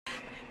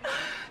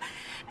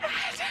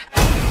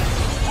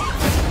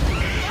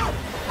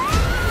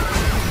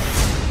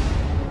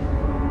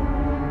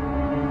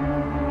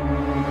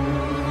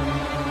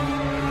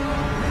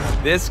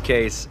This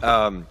case,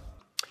 The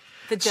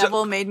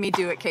Devil Made Me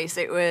Do It case.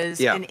 It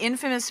was an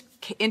infamous,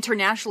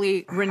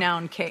 internationally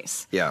renowned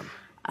case. Yeah.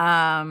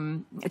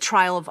 A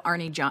trial of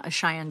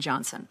Cheyenne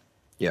Johnson.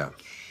 Yeah.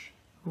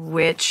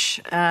 Which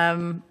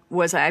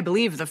was, I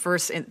believe, the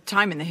first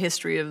time in the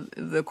history of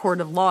the court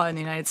of law in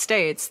the United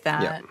States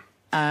that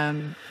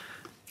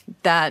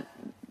that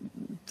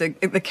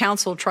the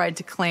council tried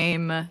to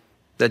claim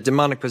that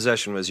demonic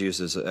possession was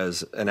used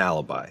as an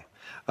alibi.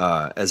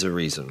 As a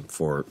reason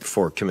for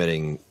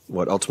committing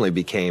what ultimately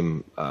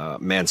became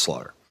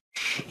manslaughter.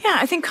 Yeah,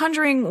 I think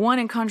Conjuring 1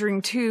 and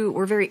Conjuring 2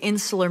 were very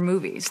insular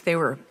movies. They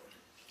were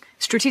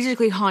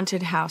strategically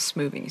haunted house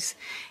movies,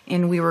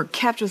 and we were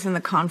kept within the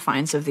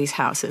confines of these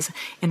houses.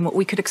 And what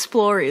we could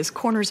explore is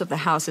corners of the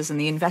houses, and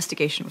the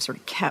investigation was sort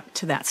of kept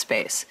to that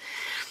space.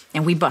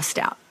 And we bust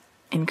out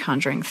in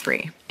Conjuring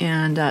 3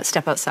 and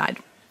step outside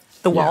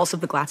the walls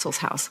of the Glatzel's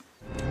house.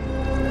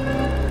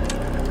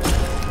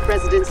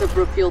 Residents of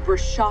Brookfield were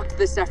shocked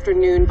this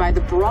afternoon by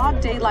the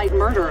broad daylight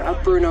murder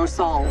of Bruno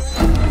Sauls.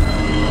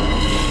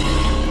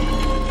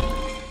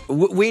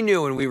 We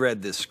knew when we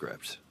read this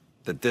script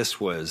that this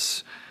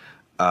was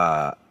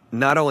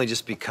not only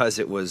just because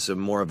it was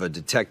more of a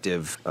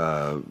detective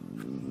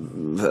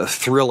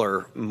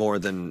thriller more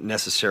than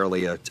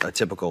necessarily a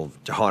typical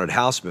haunted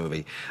house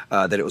movie,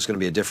 that it was going to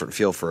be a different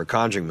feel for a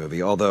Conjuring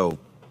movie, although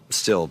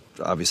still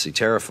obviously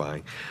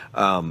terrifying.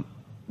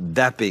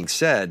 That being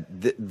said,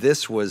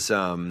 this was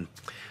a,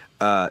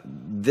 how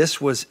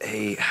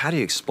do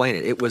you explain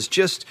it? It was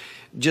just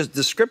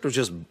the script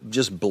was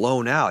just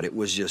blown out. It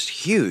was just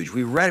huge.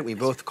 We read it, we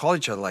both called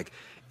each other like,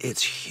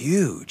 it's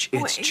huge.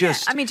 It's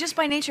just. I mean, just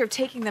by nature of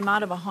taking them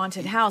out of a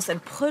haunted house and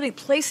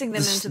placing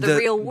them into the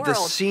real world. The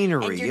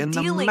scenery and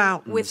the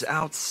mountains with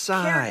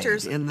outside.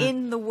 Characters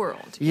in the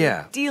world.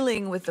 Yeah. You're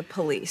dealing with the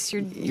police.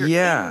 You're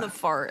in the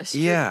forest.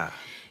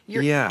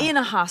 You're in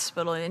a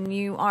hospital, and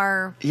you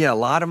are. Yeah, a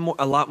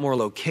lot more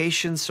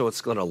locations, so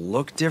it's going to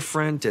look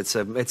different. It's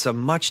a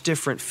much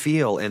different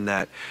feel in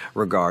that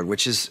regard,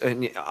 which is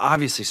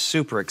obviously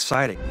super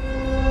exciting.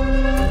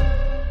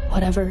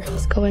 Whatever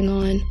is going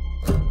on,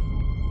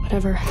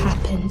 whatever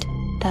happened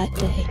that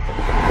day,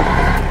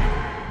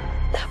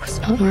 that was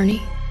not Arnie.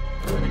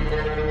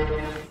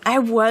 I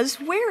was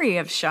wary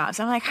of Chaves.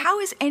 I'm like, how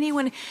is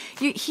anyone?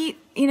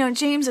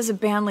 James as a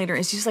band leader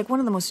is just like one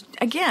of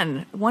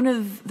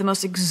the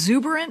most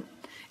exuberant,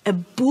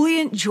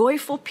 ebullient,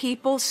 joyful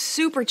people,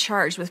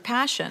 supercharged with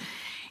passion,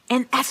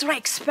 and that's what I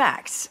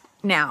expect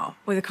now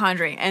with The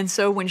Conjuring. And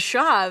so when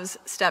Chaves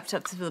stepped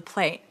up to the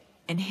plate,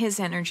 and his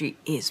energy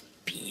is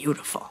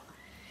beautiful.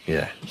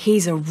 Yeah,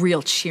 he's a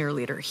real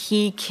cheerleader.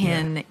 He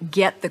can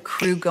get the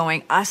crew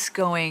going, us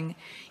going,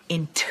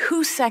 in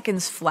 2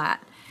 seconds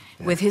flat.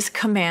 With his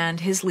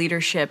command, his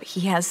leadership,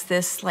 he has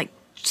this like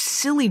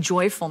silly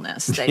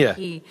joyfulness that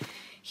he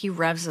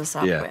revs us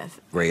up with.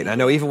 Great. I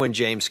know even when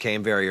James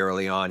came very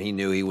early on, he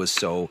knew he was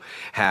so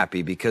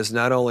happy because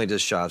not only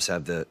does Chaves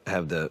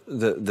have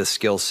the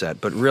skill set,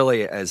 but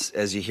really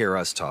as you hear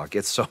us talk,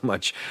 it's so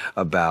much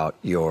about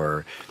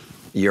your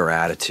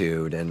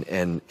attitude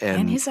and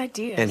his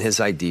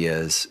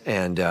ideas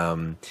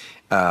and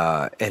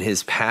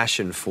his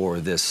passion for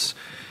this.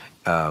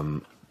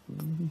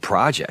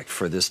 Project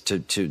for this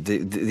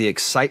the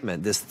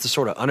excitement, this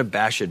sort of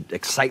unabashed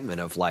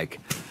excitement of like,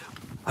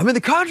 I'm in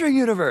the Conjuring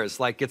universe.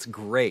 Like, it's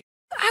great.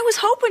 I was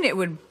hoping it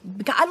would.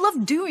 I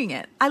love doing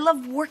it. I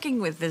love working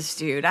with this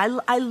dude. I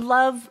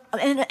love,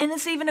 and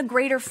it's even a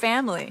greater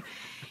family.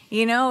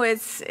 You know,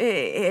 it's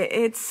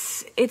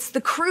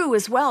the crew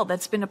as well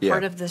that's been a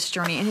part of this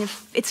journey, and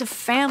it's a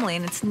family,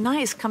 and it's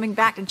nice coming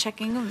back and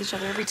checking in with each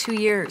other every 2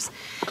 years,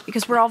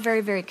 because we're all very,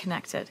 very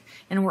connected,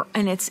 and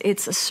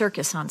it's a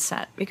circus on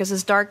set. Because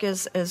as dark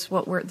as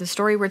the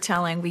story we're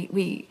telling,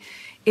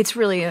 it's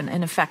really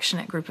an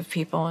affectionate group of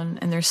people,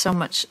 and there's so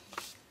much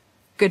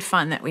good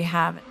fun that we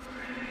have.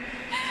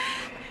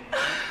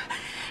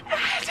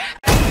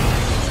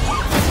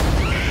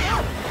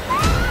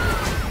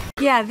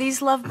 Yeah,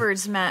 these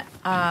lovebirds met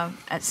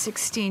at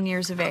 16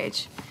 years of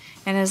age.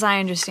 And as I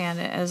understand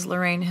it, as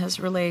Lorraine has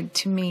relayed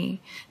to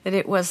me, that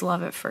it was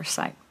love at first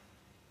sight.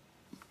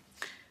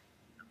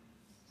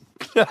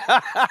 She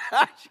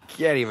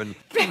can't even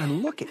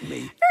look at me.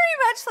 Very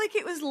much like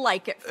it was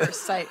like at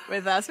first sight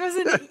with us,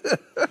 wasn't it?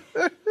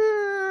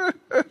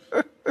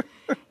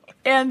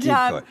 And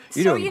so,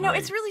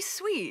 it's really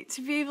sweet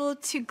to be able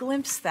to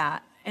glimpse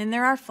that. And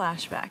there are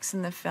flashbacks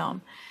in the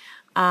film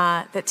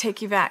that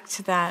take you back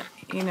to that,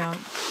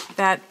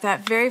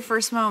 that very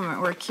first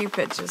moment where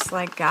Cupid just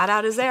like got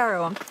out his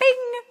arrow and bing!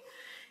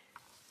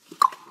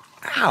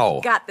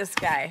 Ow! Got this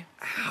guy.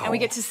 Ow. And we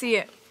get to see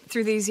it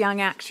through these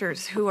young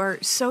actors who are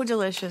so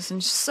delicious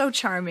and so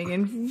charming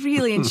and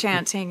really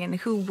enchanting and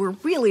who were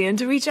really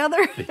into each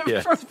other.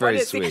 Yeah, it's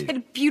very sweet. They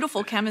had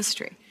beautiful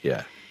chemistry.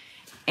 Yeah.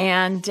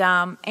 And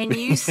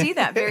you see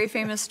that very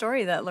famous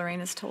story that Lorraine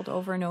has told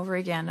over and over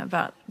again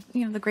about,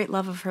 you know, the great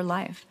love of her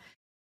life.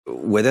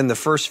 Within the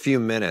first few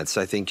minutes,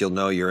 I think you'll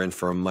know you're in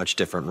for a much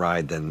different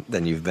ride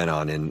than you've been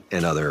on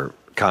in other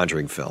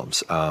Conjuring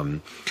films.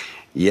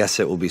 Yes,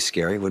 it will be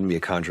scary. It wouldn't be a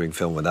Conjuring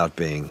film without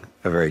being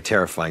a very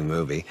terrifying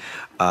movie.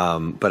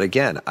 But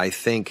again, I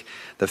think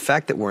the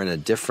fact that we're in a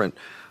different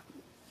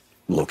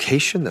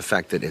location, the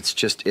fact that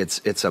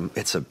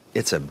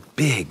it's a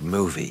big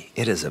movie.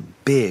 It is a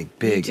big,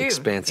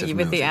 expansive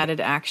movie. With the added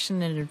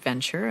action and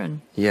adventure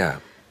and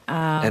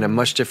and a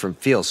much different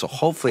feel. So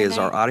hopefully, as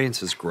our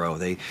audiences grow,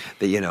 they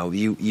you know,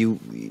 we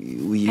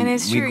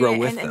grow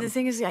with them. And the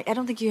thing is, I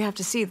don't think you have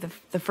to see the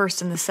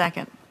first and the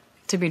second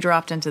to be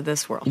dropped into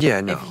this world.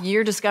 Yeah, no. If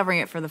you're discovering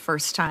it for the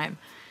first time,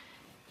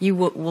 you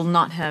will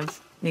not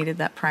have needed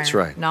that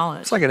prior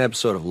knowledge. It's like an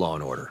episode of Law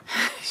and Order.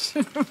 This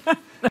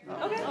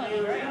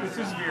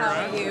is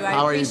Vera.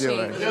 How are you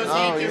doing?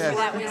 Thank you for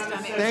that wisdom.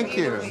 Thank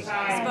you.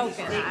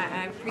 Spoken.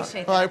 I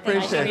appreciate that. Well, I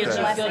appreciate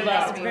that. Good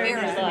luck.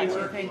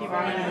 Thank you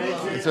very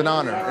much. It's an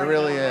honor. It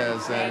really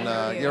is.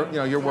 And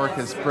your work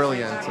is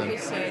brilliant. I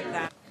appreciate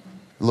that.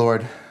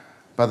 Lord,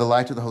 by the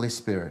light of the Holy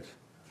Spirit,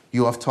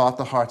 you have taught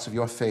the hearts of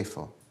your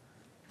faithful.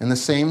 In the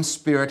same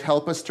Spirit,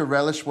 help us to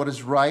relish what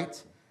is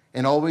right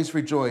and always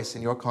rejoice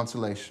in your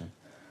consolation.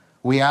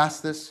 We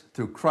ask this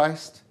through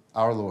Christ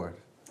our Lord.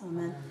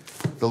 Amen.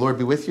 The Lord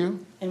be with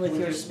you. And with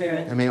your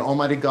spirit. And may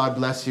Almighty God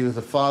bless you,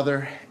 the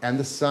Father, and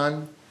the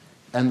Son,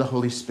 and the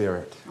Holy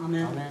Spirit.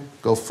 Amen. Amen.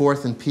 Go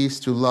forth in peace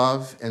to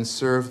love and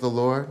serve the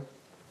Lord.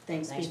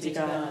 Thanks be to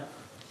God.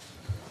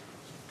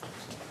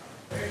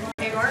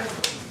 Hey, Mark.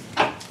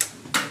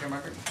 Okay,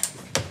 Margaret.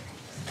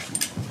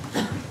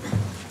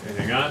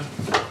 Anything on?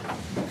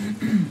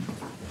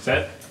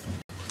 Set.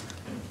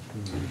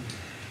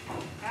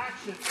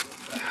 Action.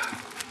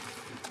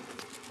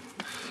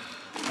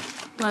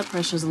 Blood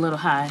pressure's a little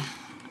high.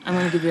 I'm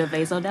going to give you a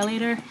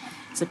vasodilator.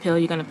 It's a pill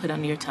you're going to put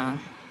under your tongue.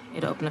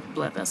 It'll open up your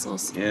blood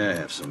vessels. Yeah, I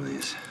have some of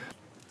these.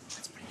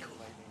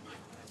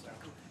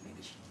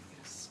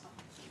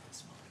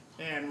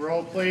 And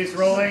roll, please.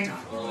 Rolling.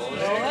 Rolling.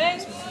 Okay.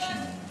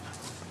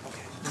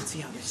 Let's see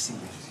how they see it.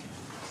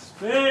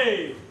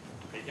 Hey!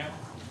 Hey, yeah.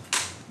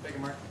 Take a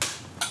mark.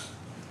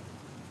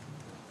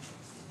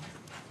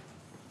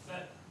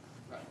 Set.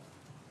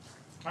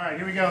 All right,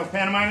 here we go.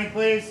 Pantomiming,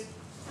 please.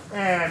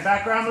 And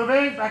background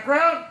moving.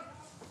 Background.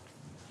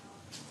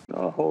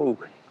 Oh.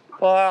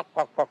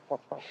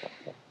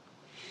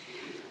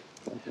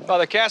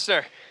 Father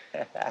Kastner.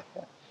 I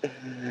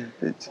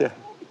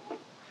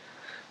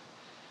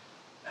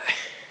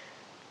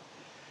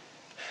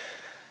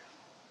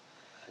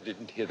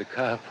didn't hear the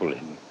car pull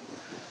in.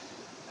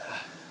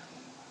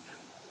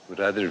 Would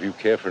either of you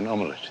care for an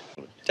omelette?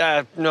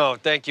 No,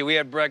 thank you. We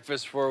had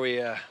breakfast before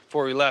we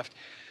left.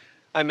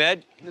 I'm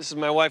Ed. This is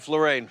my wife,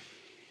 Lorraine.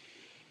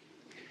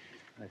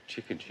 I have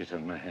chicken shit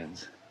on my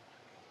hands.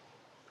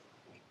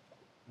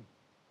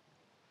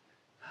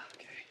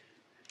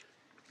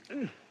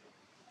 Okay.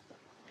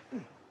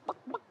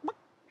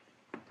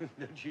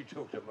 Don't you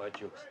talk to my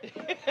jokes.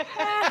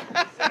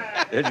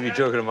 Don't you be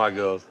talking to my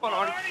girls. Come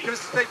on, Arnie. Give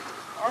us a take.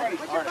 Arnie,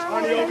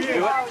 over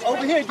here.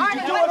 Over here. Did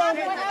you do it,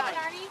 Arnie? What happened,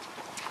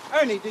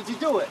 Arnie? Ernie, did you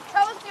do it?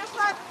 Tell us your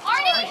part.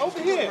 Arnie!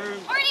 Over here.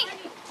 Arnie!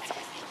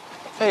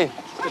 Hey,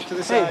 step to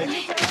the side.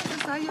 Is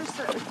that your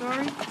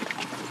story?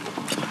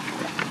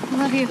 I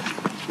love you.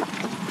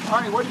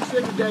 Arnie, what did you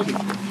say to David?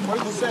 What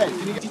did you say?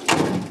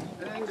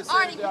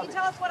 Arnie, can you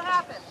tell us what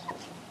happened?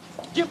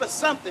 Give us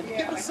something.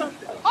 Give us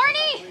something.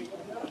 Arnie!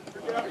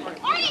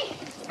 Arnie!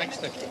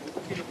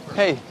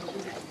 Hey.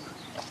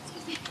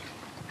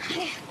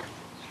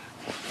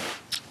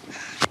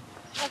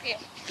 Okay.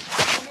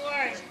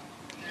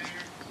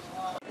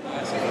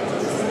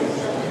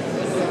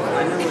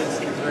 I know it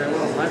seems very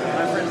well. My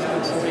friend's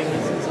been supporting me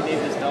since he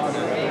gave his dog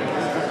away.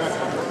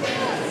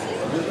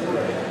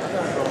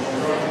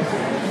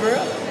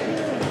 Vera?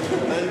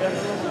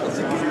 That's a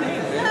good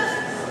name, man.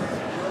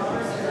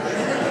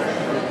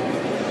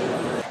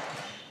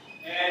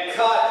 And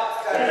cut.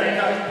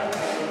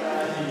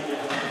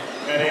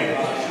 Ready?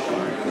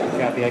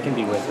 Kathy, I can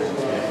be with her.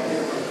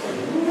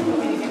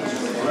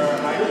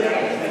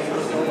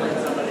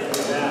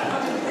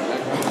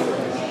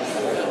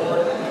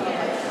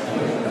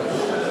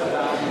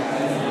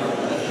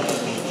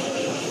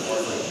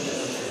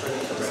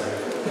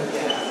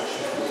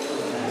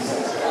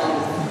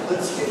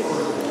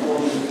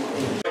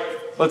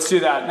 Let's do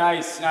that.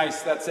 Nice,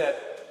 nice. That's it.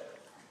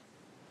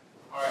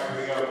 All right,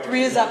 here we go.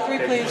 3 is up. 3,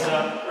 please.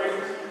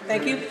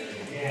 Thank you.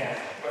 Yeah.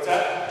 What's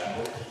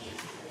that?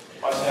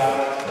 Watch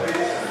out,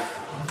 please.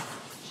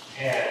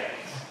 And.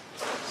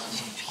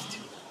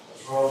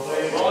 Roll,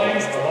 please. Rolling.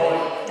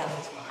 Rolling.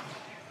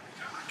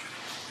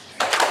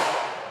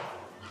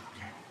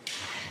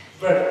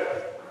 Good.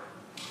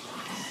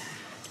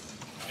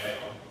 Okay.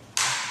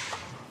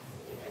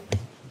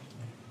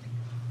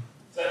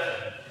 Set.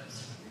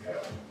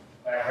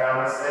 Background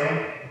this thing.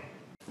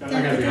 No,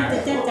 they're going to be high.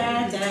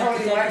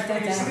 Tony, why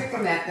did you stick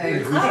on that thing?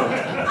 Oh,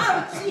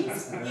 jeez.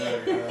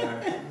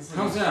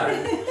 How's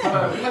that?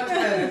 Much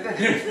better.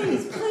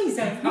 Please, please.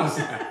 How's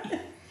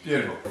that?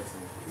 Beautiful.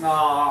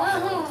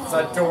 Aw, it's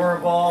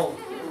adorable.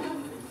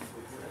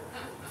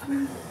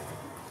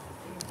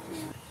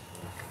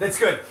 That's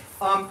good.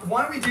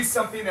 Why don't we do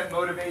something that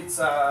motivates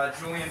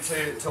Julian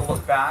to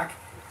look back?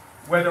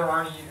 Whether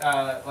Arnie,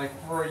 like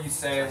Rory, you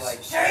say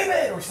like shame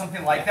it or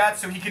something like that,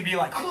 so he can be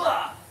like,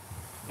 "Hula!"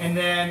 And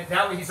then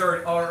that way he's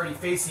already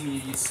facing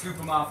you. You scoop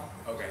him up.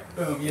 Okay.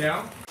 Boom. You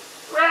know.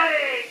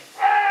 Ready,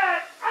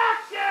 and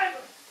action!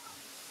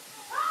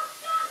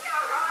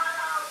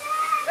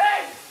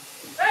 Hey!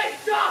 Hey,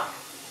 stop!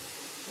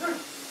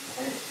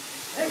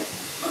 Hey,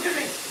 look at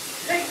me!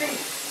 Take me!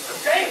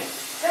 Okay?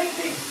 Take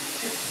me!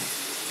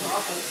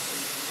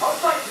 I'll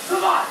fight you,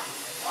 come on!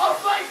 I'll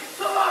fight you,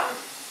 come on!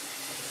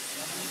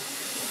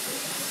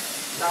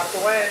 Not the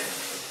way.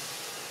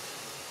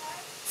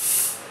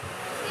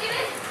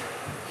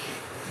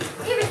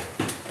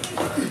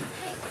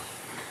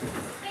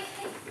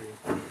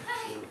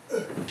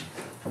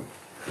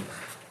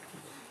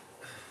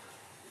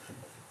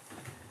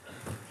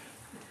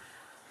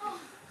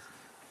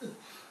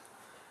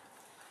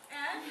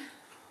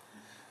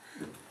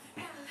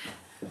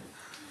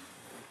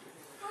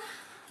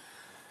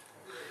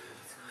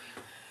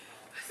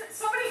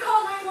 Somebody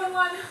call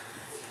 911.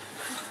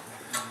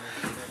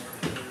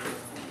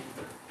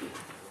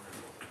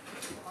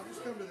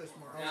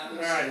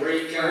 Alright,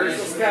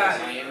 rehearsal Scott.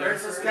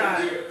 Rehearsal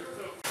Scott.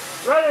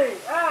 Ready,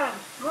 and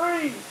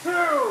 3, 2,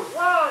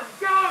 1,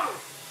 go!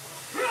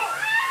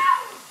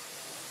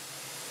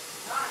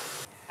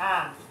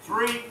 And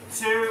 3,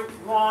 2,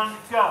 1,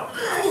 go.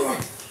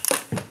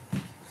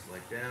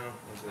 Like down.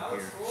 That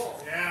was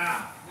cool.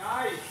 Yeah.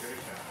 Nice.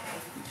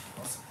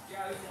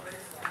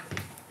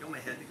 You want my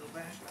head to go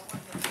back?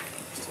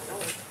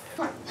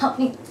 Come on, help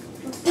me.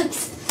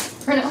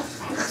 Please. Bruno,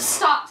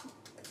 stop.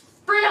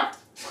 Bruno.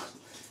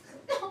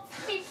 No,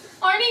 please.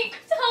 Arnie,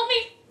 help me,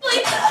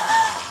 please.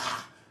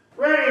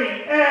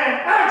 Ready, and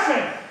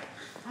action!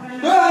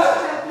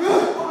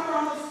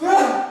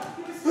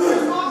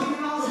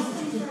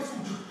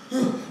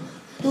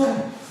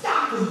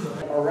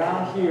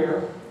 Around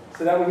here,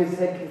 so that way his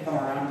head can come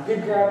around.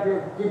 Good grab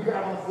here, good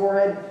grab on the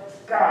forehead.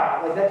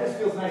 God, like that just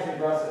feels nice and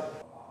aggressive.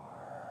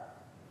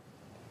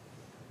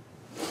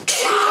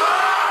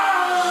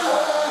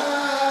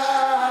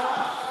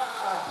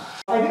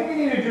 I think we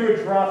need to do a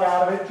drop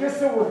out of it just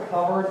so we're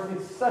covered.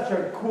 It's such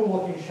a cool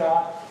looking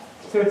shot.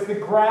 So it's the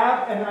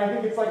grab, and then I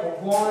think it's like a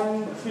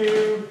 1,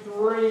 2,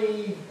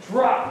 3,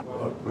 drop.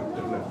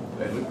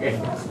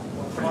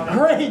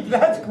 Great,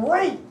 that's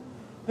great.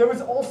 There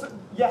was also,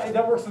 yeah,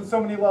 that works on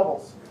so many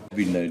levels.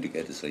 We know to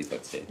go to sleep,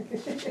 I'd say.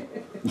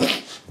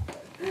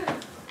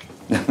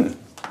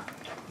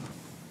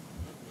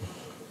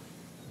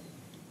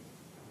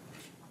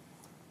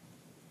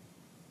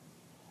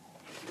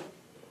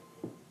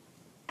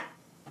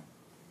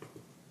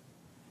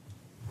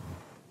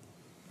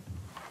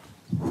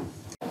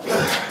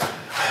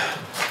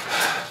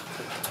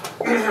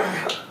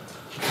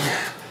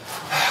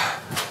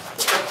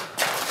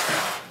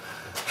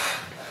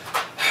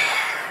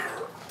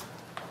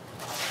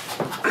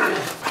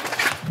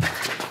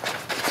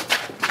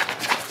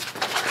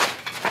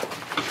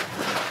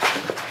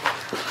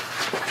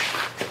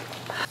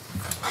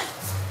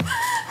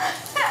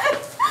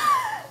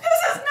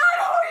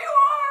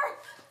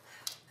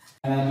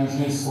 And then use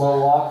me slow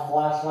walk,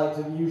 flashlight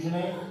to view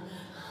aid.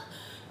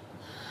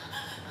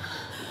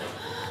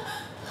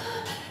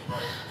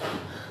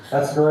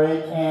 That's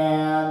great,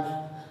 and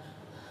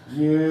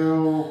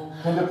you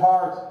can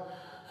depart.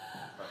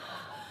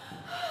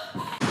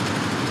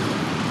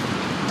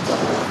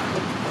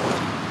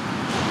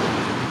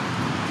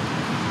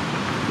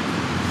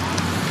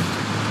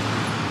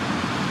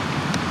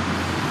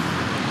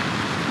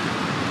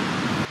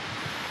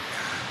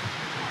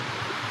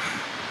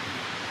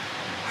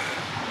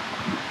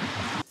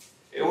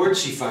 Where'd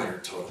she find her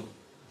totem?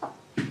 I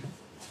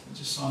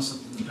just saw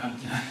something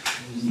about that.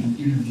 It was an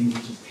interview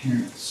with her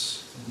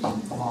parents. It was in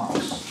the box.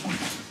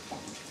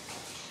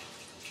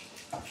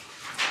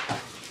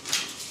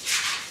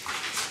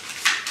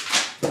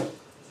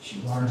 She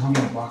brought it home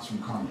in a box from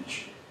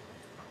college.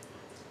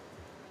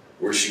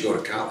 Where'd she go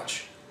to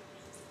college?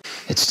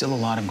 It's still a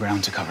lot of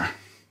ground to cover.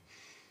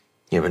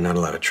 Yeah, but not a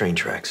lot of train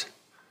tracks.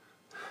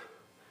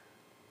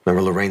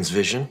 Remember Lorraine's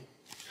vision?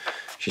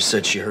 She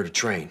said she heard a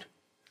train.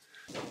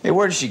 Hey,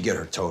 where did she get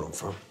her totem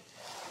from?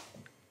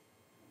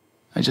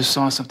 I just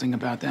saw something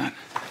about that.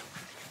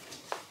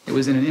 It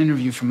was in an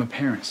interview from her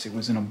parents. It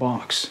was in a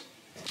box.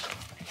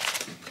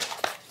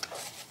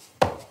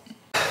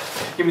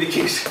 Give me the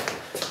keys.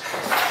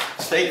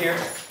 Stay here.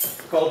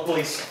 Call the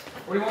police.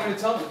 What do you want me to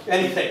tell them?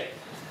 Anything.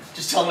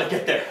 Just tell them to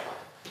get there.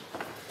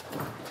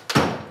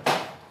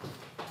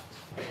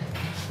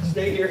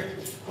 Stay here.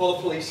 Call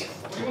the police.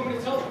 What do you want me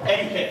to tell them?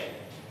 Anything.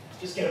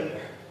 Just get them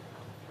there.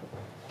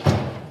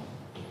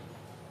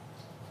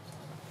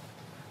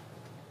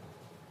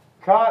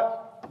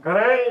 Cut.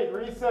 Great.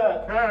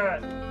 Reset.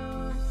 Good.